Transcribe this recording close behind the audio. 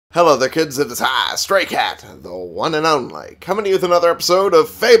Hello there kids, it is I, Stray Cat, the one and only, coming to you with another episode of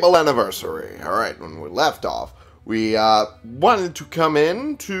Fable Anniversary. Alright, when we left off, we wanted to come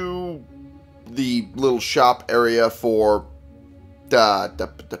in to the little shop area for, not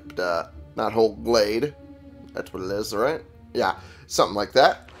Whole Glade, that's what it is, right? Yeah, something like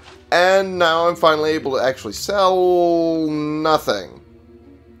that. And now I'm finally able to actually sell nothing.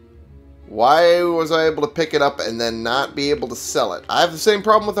 Why was I able to pick it up and then not be able to sell it? I have the same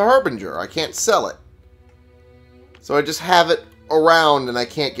problem with the Harbinger. I can't sell it. So I just have it around and I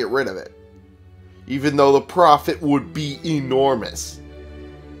can't get rid of it. Even though the profit would be enormous.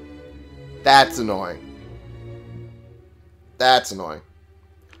 That's annoying. That's annoying.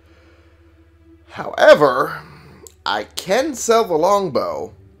 However, I can sell the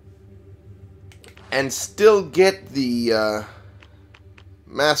longbow and still get the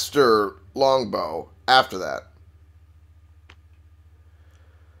master longbow after that.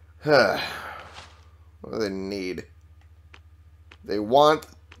 What do they need? They want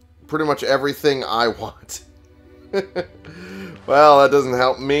pretty much everything I want. Well, that doesn't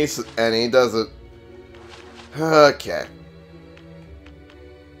help me any, does it? Okay.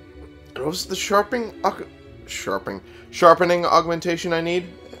 What was the sharpening augmentation I need?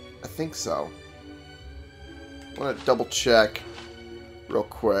 I think so. I want to double check real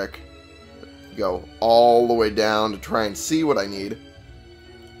quick. Go all the way down to try and see what I need.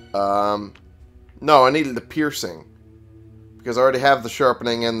 No, I needed the piercing. Because I already have the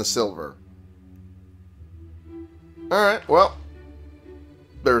sharpening and the silver. Alright, well.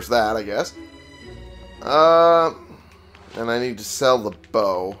 There's that, I guess. And I need to sell the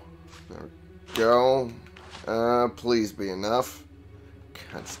bow. There we go. Please be enough.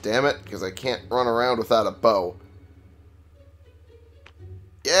 God damn it, because I can't run around without a bow.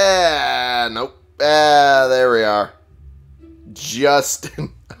 Yeah, nope. There we are. Just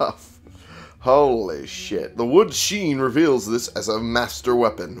enough. Holy shit. The wood sheen reveals this as a master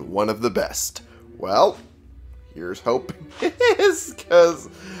weapon, one of the best. Well, here's hoping it is, because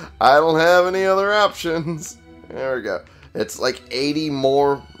I don't have any other options. There we go. It's like 80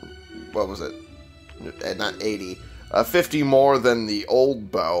 more. What was it? Not 80. 50 more than the old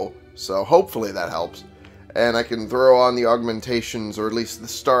bow, so hopefully that helps. And I can throw on the augmentations, or at least the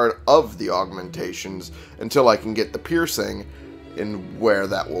start of the augmentations, until I can get the piercing, in where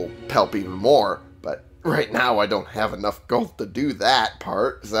that will help even more. But right now I don't have enough gold to do that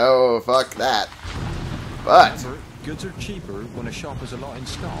part, so fuck that. But remember, goods are cheaper when a shop has a lot in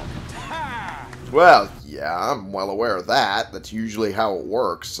stock. Well, yeah, I'm well aware of that. That's usually how it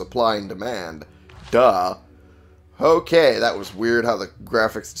works, supply and demand. Duh. Okay, that was weird how the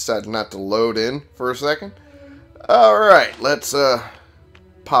graphics decided not to load in for a second. Alright, let's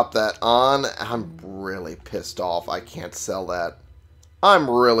pop that on. I'm really pissed off I can't sell that. I'm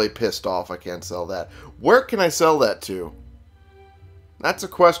really pissed off I can't sell that. Where can I sell that to? That's a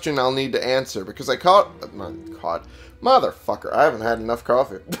question I'll need to answer, because I motherfucker, I haven't had enough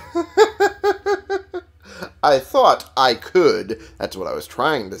coffee. I thought I could. That's what I was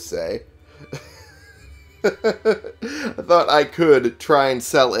trying to say. I thought I could try and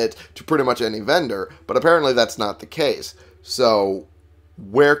sell it to pretty much any vendor, but apparently that's not the case. So,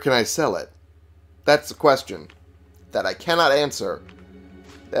 where can I sell it? That's the question that I cannot answer.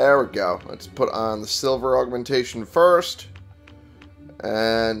 There we go. Let's put on the silver augmentation first.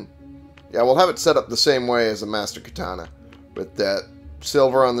 And, yeah, we'll have it set up the same way as a Master Katana. With that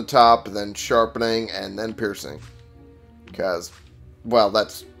silver on the top, then sharpening, and then piercing. Because, well,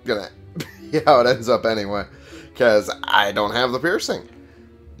 that's gonna be how it ends up anyway. Because I don't have the piercing.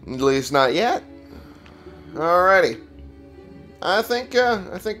 At least not yet. Alrighty. I think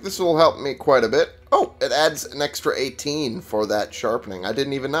this will help me quite a bit. Oh, it adds an extra 18 for that sharpening. I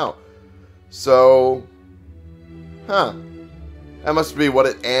didn't even know. So, huh. That must be what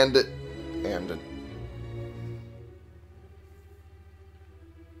it and it.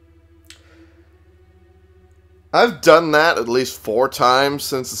 I've done that at least 4 times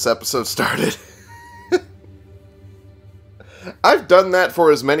since this episode started. I've done that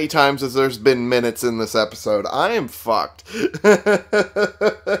for as many times as there's been minutes in this episode. I am fucked.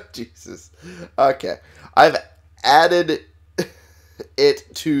 Jesus. Okay. I've added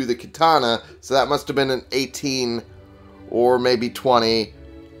it to the katana, so that must have been an 18 or maybe 20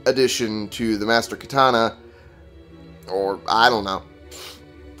 addition to the Master Katana. Or, I don't know.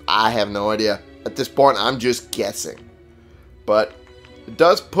 I have no idea. At this point, I'm just guessing. But it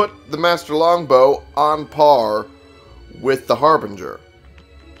does put the Master Longbow on par with the Harbinger,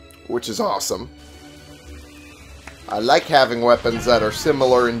 which is awesome. I like having weapons that are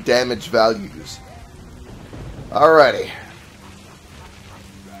similar in damage values. Alrighty.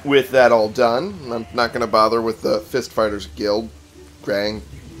 with that all done, I'm not going to bother with the Fist Fighters Guild. Grang,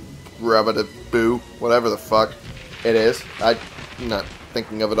 Boo, whatever the fuck it is. I'm not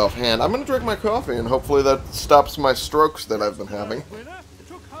thinking of it offhand. I'm going to drink my coffee, and hopefully that stops my strokes that I've been having.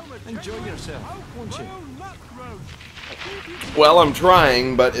 Enjoy yourself, won't you? Well, I'm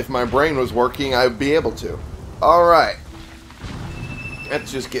trying, but if my brain was working, I'd be able to. Alright.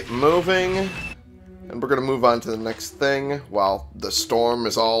 Let's just get moving. And we're going to move on to the next thing while the storm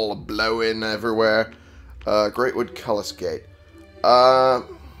is all blowing everywhere. Greatwood Cullis Gate.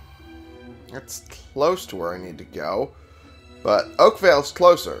 That's close to where I need to go. But Oakvale's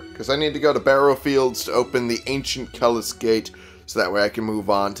closer, because I need to go to Barrowfields to open the ancient Cullis Gate, so that way I can move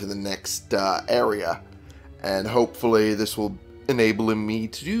on to the next area. And hopefully this will enable me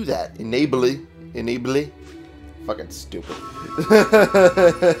to do that. Enably. Fucking stupid.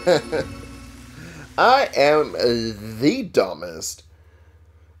 I am the dumbest.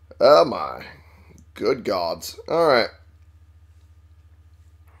 Oh my. Good gods. Alright.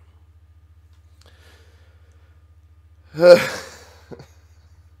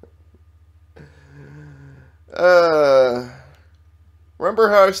 Remember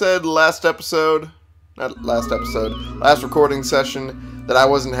how I said last recording session that I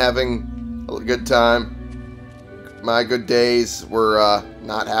wasn't having a good time? My good days were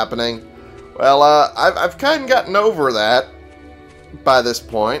not happening. Well, I've kind of gotten over that by this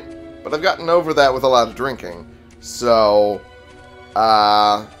point, but I've gotten over that with a lot of drinking. So,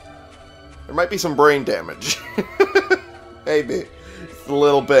 there might be some brain damage. Maybe. Just a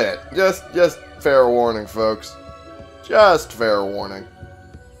little bit. Just fair warning, folks. Just fair warning.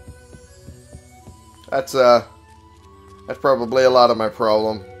 That's probably a lot of my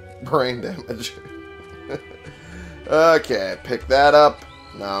problem. Brain damage. Okay, pick that up.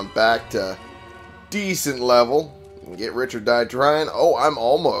 Now I'm back to decent level. Get rich or die trying. Oh, I'm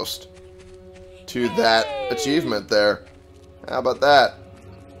almost to that achievement there. How about that?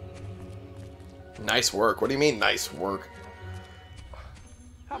 Nice work. What do you mean, nice work?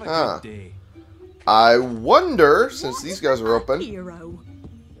 Have a good day. I wonder, since these guys are open,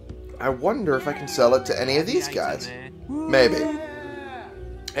 I wonder if I can sell it to any of these guys. Maybe.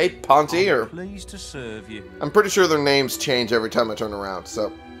 Hey, Ponty, or... Pleased to serve you. I'm pretty sure their names change every time I turn around,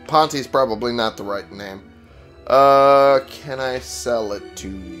 so Ponty's probably not the right name. Can I sell it to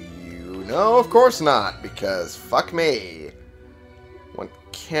you? No, of course not, because fuck me. What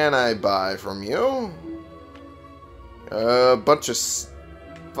can I buy from you? A bunch of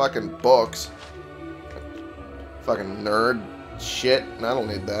fucking books. Fucking nerd shit. I don't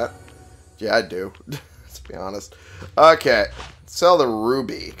need that. Yeah, I do. Let's be honest. Okay. Sell the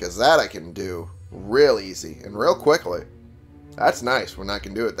ruby, because that I can do real easy and real quickly. That's nice when I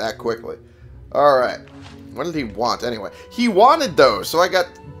can do it that quickly. Alright. What did he want anyway? He wanted those, so I got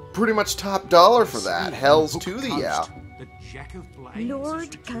pretty much top dollar for that. Hells to the yeah.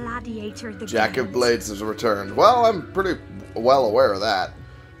 Lord Gladiator the Jack of Blades has returned. Well, I'm pretty well aware of that.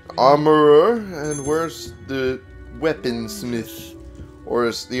 Armorer, and where's the weaponsmith? Or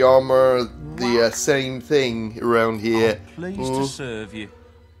is the armor the same thing around here? Pleased to serve you.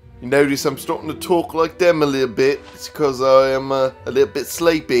 You notice I'm starting to talk like them a little bit. It's because I am a little bit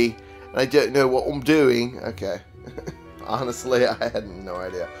sleepy. And I don't know what I'm doing. Okay. Honestly, I had no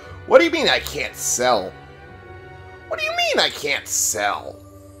idea. What do you mean I can't sell? What do you mean I can't sell?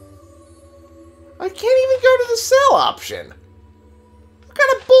 I can't even go to the sell option. What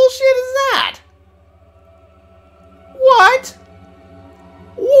kind of bullshit is that? What?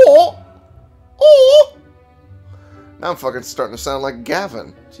 What? Oh! Now I'm fucking starting to sound like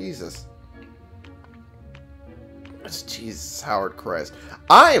Gavin. Jesus. Jesus, Howard Christ.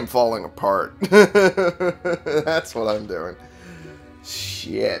 I am falling apart. That's what I'm doing.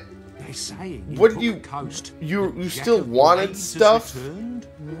 Shit. What do you still wanted stuff?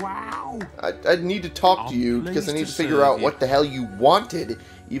 Wow. I need to talk to you because I need to figure out what the hell you wanted,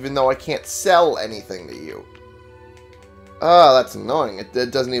 even though I can't sell anything to you. Oh, that's annoying. It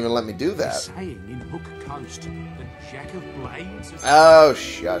doesn't even let me do that. Oh,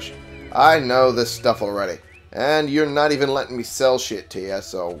 shush. I know this stuff already. And you're not even letting me sell shit to you,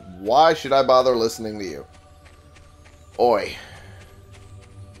 so why should I bother listening to you? Oi.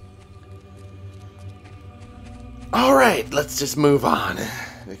 Alright, let's just move on.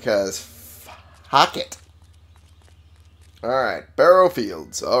 Because, fuck it. Alright,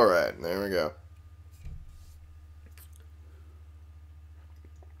 Barrowfields. Alright, there we go.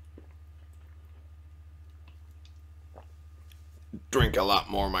 Drink a lot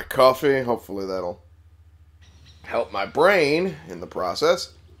more of my coffee. Hopefully that'll help my brain in the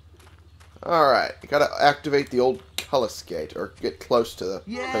process. Alright, gotta activate the old Cullis Gate, or get close to the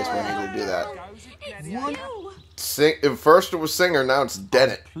place where I need to do that. No. First it was Singer, now it's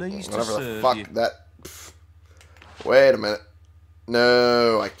Dennett. Pleased to Whatever the serve fuck you. that... Pff. Wait a minute.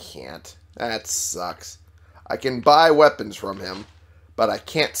 No, I can't. That sucks. I can buy weapons from him, but I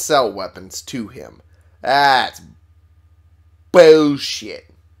can't sell weapons to him. That's bullshit.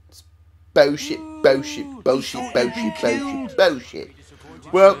 It's bullshit, bullshit, bullshit, bullshit, bullshit, bullshit.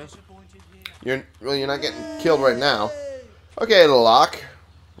 Well, you're not getting killed right now. Okay, Locke.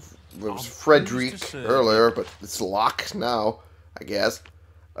 It was Frederick earlier, but it's Locke now, I guess.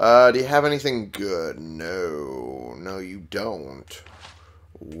 Do you have anything good? No. No, you don't.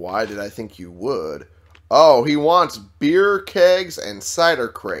 Why did I think you would? Oh, he wants beer kegs and cider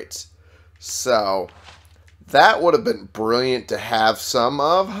crates. So, that would have been brilliant to have some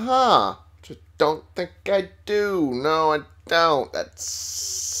of, huh? Just don't think I do. No, I don't.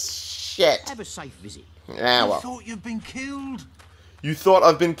 That's shit. Have a safe visit. Yeah, well. I thought you'd been killed. You thought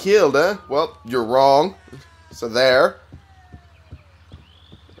I've been killed, eh? Well, you're wrong. So there.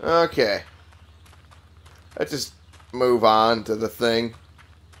 Okay. Let's just move on to the thing.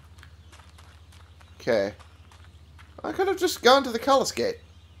 Okay. I could have just gone to the Cullis Gate.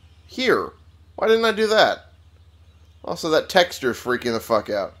 Here. Why didn't I do that? Also, that texture's freaking the fuck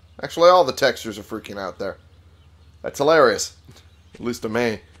out. Actually, all the textures are freaking out there. That's hilarious. At least to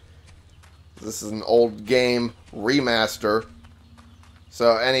me. This is an old game remaster.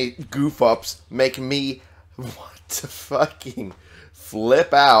 So any goof-ups make me want to fucking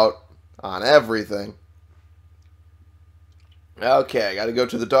flip out on everything. Okay, I gotta go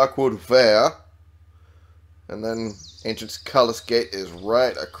to the Darkwood Fair. And then Ancient Cullis Gate is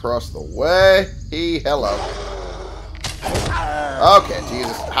right across the way. Hello. Okay,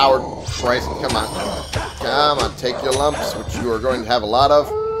 Jesus. Howard Christ, come on. Come on, take your lumps, which you are going to have a lot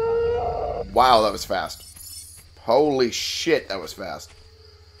of. Wow, that was fast. Holy shit, that was fast.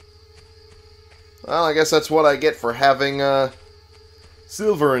 Well, I guess that's what I get for having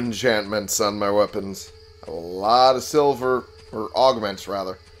silver enchantments on my weapons. A lot of silver, or augments,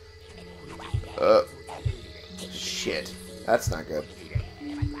 rather. Shit. That's not good.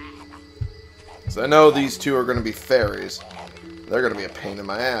 So I know these two are going to be fairies. They're going to be a pain in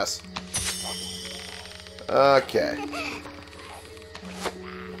my ass. Okay.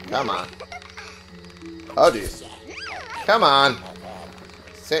 Come on. Oh, jeez. Come on.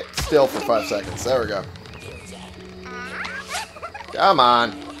 Sit still for 5 seconds. There we go. Come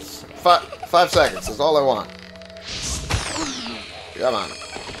on. 5 seconds is all I want. Come on.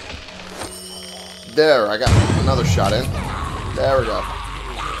 There, I got another shot in. There we go.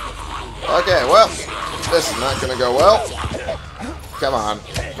 Okay, well, this is not going to go well. Come on.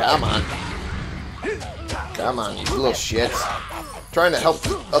 Come on. Come on, you little shits. Trying to help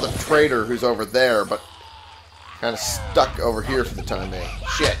the other traitor who's over there, but kind of stuck over here for the time being.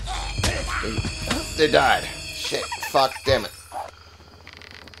 Shit. They died. Shit. Fuck. Damn it.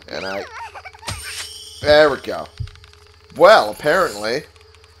 And there we go. Well, apparently,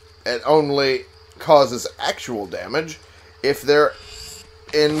 it only causes actual damage if they're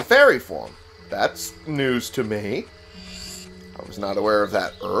in fairy form. That's news to me. I was not aware of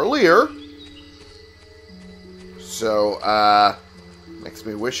that earlier. So, makes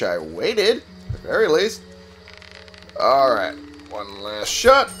me wish I waited, at the very least. Alright, one last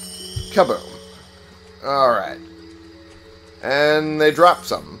shot. Kaboom. Alright. And they dropped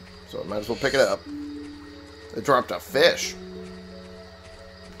something, so I might as well pick it up. They dropped a fish.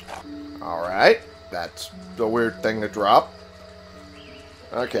 Alright, that's a weird thing to drop.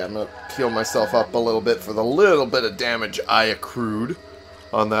 Okay, I'm going to heal myself up a little bit for the little bit of damage I accrued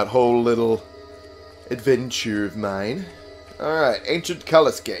on that whole little adventure of mine. Alright, Ancient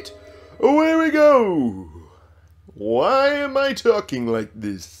Cullis Gate. Away we go! Why am I talking like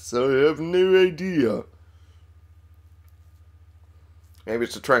this? I have no idea. Maybe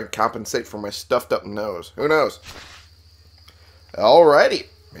it's to try and compensate for my stuffed up nose. Who knows? Alrighty,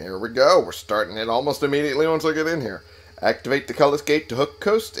 here we go. We're starting it almost immediately once I get in here. Activate the Cullis Gate to Hook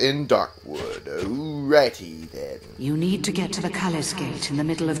Coast in Darkwood. Alrighty then. You need to get to the Cullis Gate in the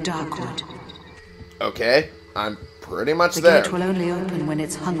middle of Darkwood. Okay, I'm pretty much The there. gate will only open when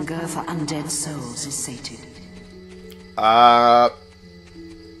its hunger for undead souls is sated.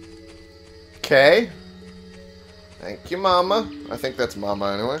 Okay. Thank you, Mama. I think that's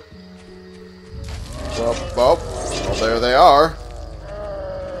Mama anyway. Well, there they are.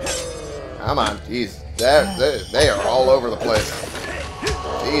 Come on, jeez. They are all over the place.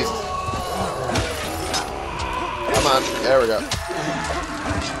 Jesus. Come on, there we go.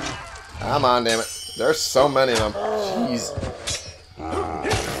 Come on, damn it. There's so many of them. Jeez.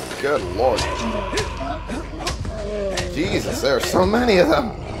 Good lord. Jesus, there are so many of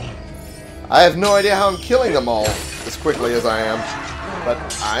them. I have no idea how I'm killing them all as quickly as I am. But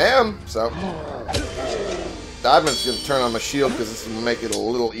I am, so. I'm just going to turn on my shield because this will make it a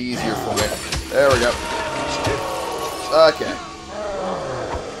little easier for me. There we go. Okay.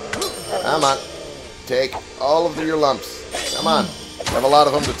 Come on. Take all of your lumps. Come on. I have a lot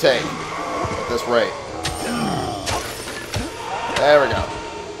of them to take at this rate. There we go.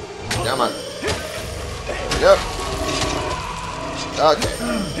 Come on. Yep. Okay.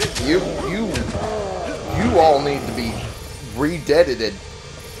 You all need to be rededited.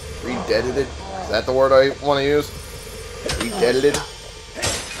 Rededited? Is that the word I want to use? Rededited?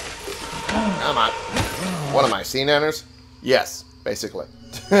 Come on. What am I, sea nanners? Yes, basically.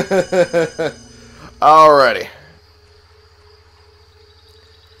 Alrighty.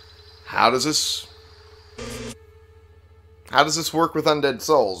 How does this work with undead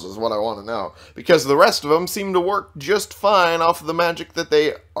souls is what I want to know. Because the rest of them seem to work just fine off of the magic that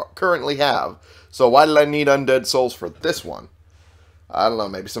they currently have. So why did I need undead souls for this one? I don't know,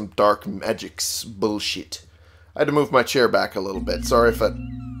 maybe some dark magics bullshit. I had to move my chair back a little bit. Sorry if it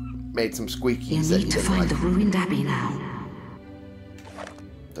made some squeakies. You need to find the ruined abbey now.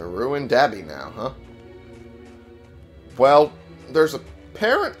 The ruined abbey now, huh? Well, there's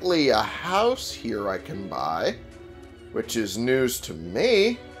apparently a house here I can buy, which is news to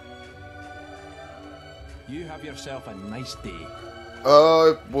me. You have yourself a nice day.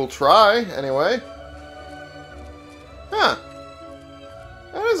 We'll try, anyway. Huh.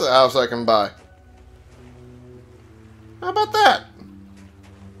 That is a house I can buy. How about that?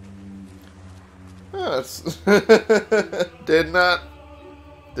 Oh, that's did not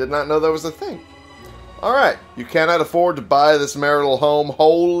know that was a thing. Alright, you cannot afford to buy this marital home.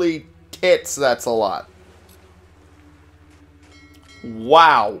 Holy tits, that's a lot.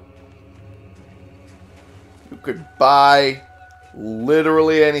 Wow. You could buy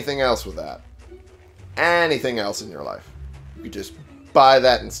literally anything else with that. Anything else in your life. You could just buy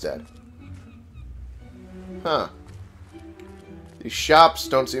that instead. Huh. These shops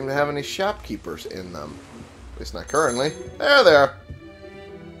don't seem to have any shopkeepers in them. At least not currently. There they are.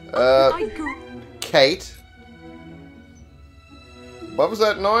 Kate? What was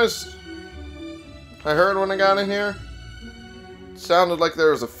that noise I heard when I got in here? It sounded like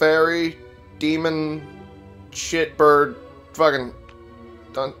there was a fairy, demon, shitbird, fucking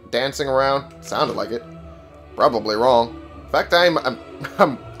dancing around. Sounded like it. Probably wrong. In fact,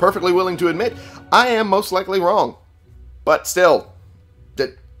 I'm perfectly willing to admit I am most likely wrong. But still,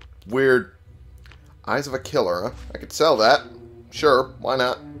 that weird eyes of a killer, huh? I could sell that. Sure, why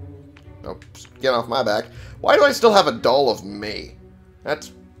not? Oh, get off my back. Why do I still have a doll of me?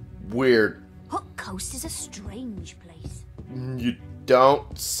 That's weird. Hook Coast is a strange place. You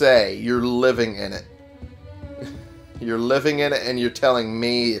don't say. You're living in it. You're living in it and you're telling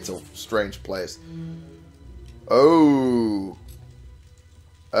me it's a strange place. Oh.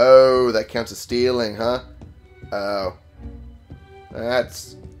 Oh, that counts as stealing, huh? Oh.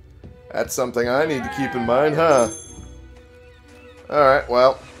 That's something I need to keep in mind, huh? Alright,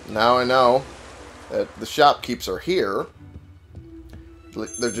 well, now I know that the shopkeepers are here.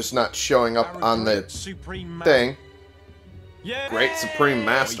 They're just not showing up on the thing. Yeah. Great Supreme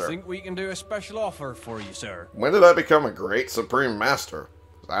Master. I think we can do a special offer for you, sir. When did I become a Great Supreme Master?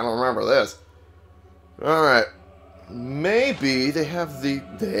 I don't remember this. Alright. Maybe they have the...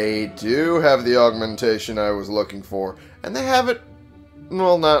 They do have the augmentation I was looking for. And they have it...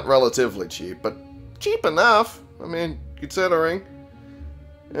 Well, not relatively cheap, but cheap enough. I mean, considering...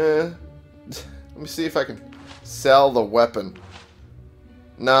 let me see if I can sell the weapon.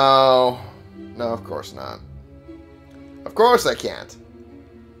 No. No, of course not. Of course I can't.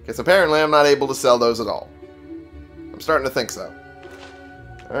 Because apparently I'm not able to sell those at all. I'm starting to think so.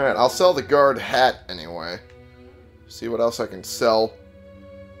 Alright, I'll sell the guard hat anyway. See what else I can sell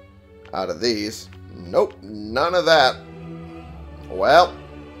out of these. Nope, none of that. Well,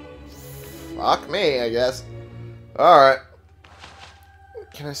 fuck me, I guess. Alright.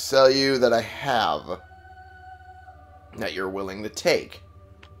 What can I sell you that I have that you're willing to take?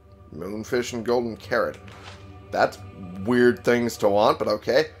 Moonfish and golden carrot. That's weird things to want, but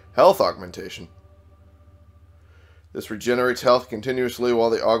okay. Health augmentation. This regenerates health continuously while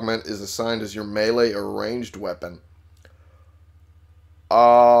the augment is assigned as your melee or ranged weapon.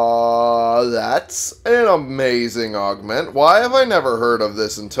 That's an amazing augment. Why have I never heard of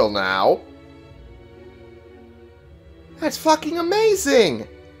this until now? That's fucking amazing!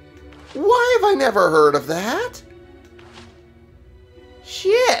 Why have I never heard of that?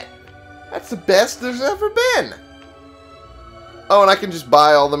 Shit! That's the best there's ever been! Oh, and I can just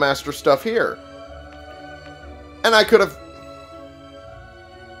buy all the master stuff here. And I could have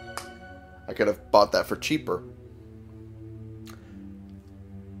bought that for cheaper.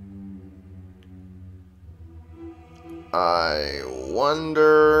 I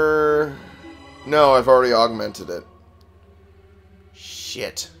wonder... No, I've already augmented it.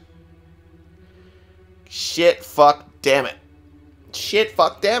 Shit. Shit, fuck, damn it. Shit,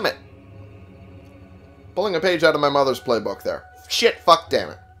 fuck, damn it. Pulling a page out of my mother's playbook there. Shit, fuck,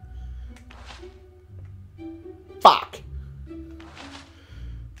 damn it. Fuck.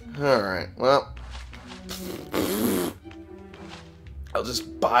 Alright, well. I'll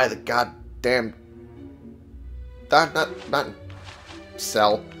just buy the goddamn... Not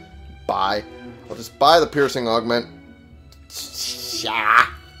sell. Buy. I'll just buy the piercing augment.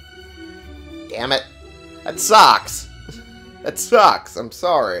 Damn it. That sucks. That sucks. I'm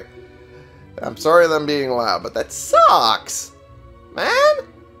sorry. I'm sorry that I'm being loud, but that sucks. Man?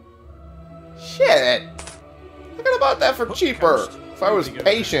 Shit. I could have bought that for cheaper if I was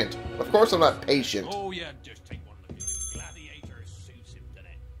patient. Of course I'm not patient. Oh, yeah, just take one of the gladiator suits him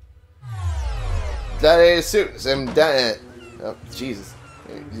today. That suits him. Oh, Jesus.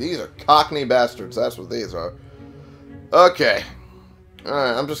 These are cockney bastards. That's what these are. Okay.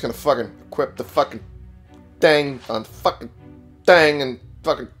 Alright, I'm just gonna fucking equip the fucking thing on fucking thing and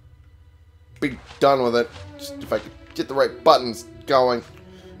fucking be done with it. Just if I could get the right buttons going.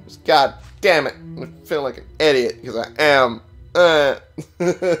 Just god damn it. I feel like an idiot because I am.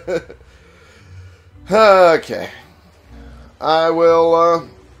 Okay. I will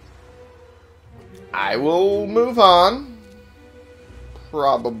move on.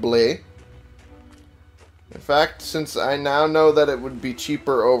 Probably. In fact, since I now know that it would be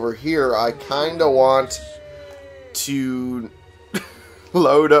cheaper over here, I kind of want to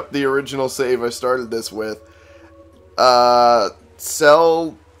load up the original save I started this with,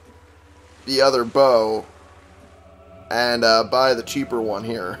 sell the other bow, and buy the cheaper one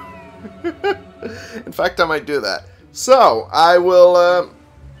here. In fact, I might do that. So, I will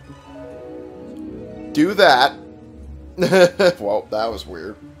do that. Well, that was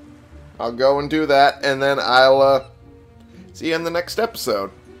weird. I'll go and do that, and then I'll see you in the next episode.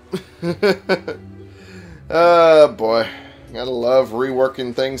 Oh, boy. Gotta love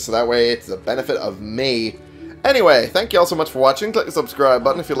reworking things so that way it's the benefit of me. Anyway, thank you all so much for watching. Click the subscribe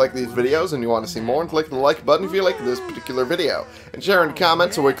button if you like these videos and you want to see more, and click the like button if you like this particular video. And share in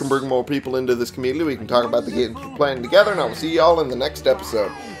comments so we can bring more people into this community. We can talk about the games we're playing together, and I will see you all in the next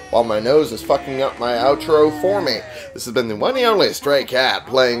episode. While my nose is fucking up my outro for me. This has been the one and only Stray Cat,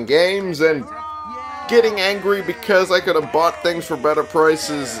 playing games and getting angry because I could have bought things for better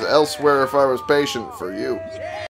prices elsewhere if I was patient for you.